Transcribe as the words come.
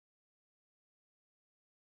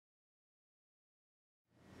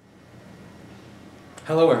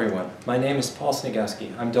Hello everyone, my name is Paul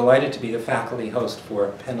Snigowski. I'm delighted to be the faculty host for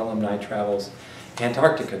Penn Alumni Travel's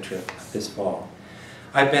Antarctica trip this fall.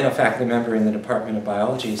 I've been a faculty member in the Department of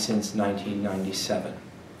Biology since 1997.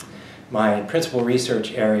 My principal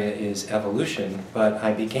research area is evolution, but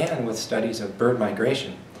I began with studies of bird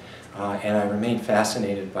migration, and I remain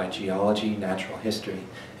fascinated by geology, natural history,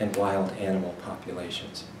 and wild animal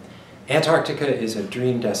populations. Antarctica is a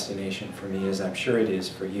dream destination for me, as I'm sure it is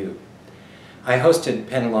for you. I hosted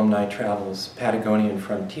Penn Alumni Travel's Patagonian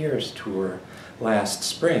Frontiers tour last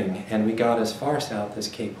spring, and we got as far south as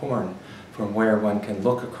Cape Horn, from where one can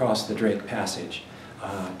look across the Drake Passage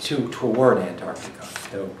toward Antarctica,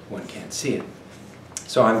 though one can't see it.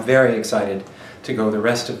 So I'm very excited to go the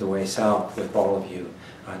rest of the way south with all of you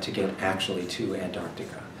to get actually to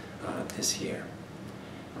Antarctica this year.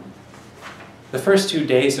 The first 2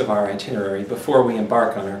 days of our itinerary, before we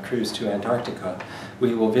embark on our cruise to Antarctica,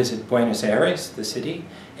 we will visit Buenos Aires, the city,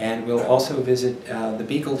 and we'll also visit the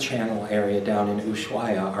Beagle Channel area down in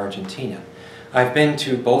Ushuaia, Argentina. I've been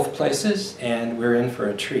to both places, and we're in for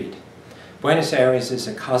a treat. Buenos Aires is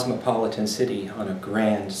a cosmopolitan city on a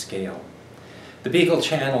grand scale. The Beagle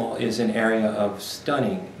Channel is an area of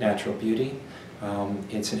stunning natural beauty.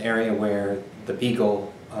 It's an area where the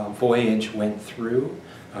Beagle voyage went through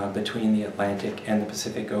between the Atlantic and the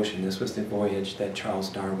Pacific Ocean. This was the voyage that Charles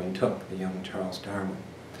Darwin took, the young Charles Darwin.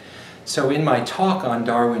 So in my talk on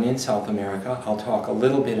Darwin in South America, I'll talk a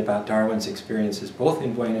little bit about Darwin's experiences both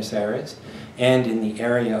in Buenos Aires and in the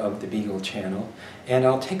area of the Beagle Channel. And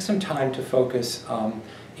I'll take some time to focus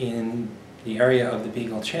in the area of the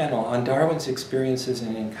Beagle Channel on Darwin's experiences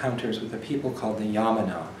and encounters with a people called the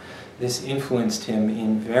Yamana. This influenced him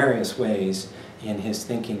in various ways in his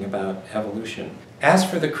thinking about evolution. As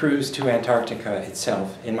for the cruise to Antarctica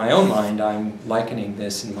itself, in my own mind I'm likening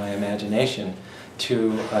this in my imagination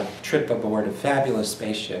to a trip aboard a fabulous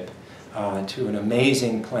spaceship to an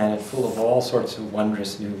amazing planet full of all sorts of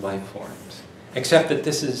wondrous new life forms. Except that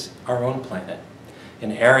this is our own planet,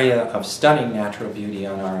 an area of stunning natural beauty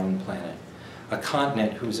on our own planet, a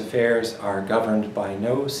continent whose affairs are governed by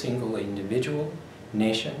no single individual,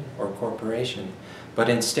 nation, or corporation, but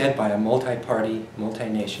instead by a multi-party,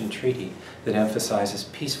 multi-nation treaty that emphasizes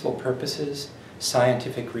peaceful purposes,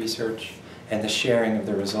 scientific research, and the sharing of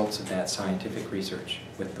the results of that scientific research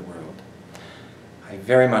with the world. I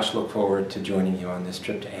very much look forward to joining you on this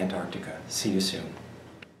trip to Antarctica. See you soon.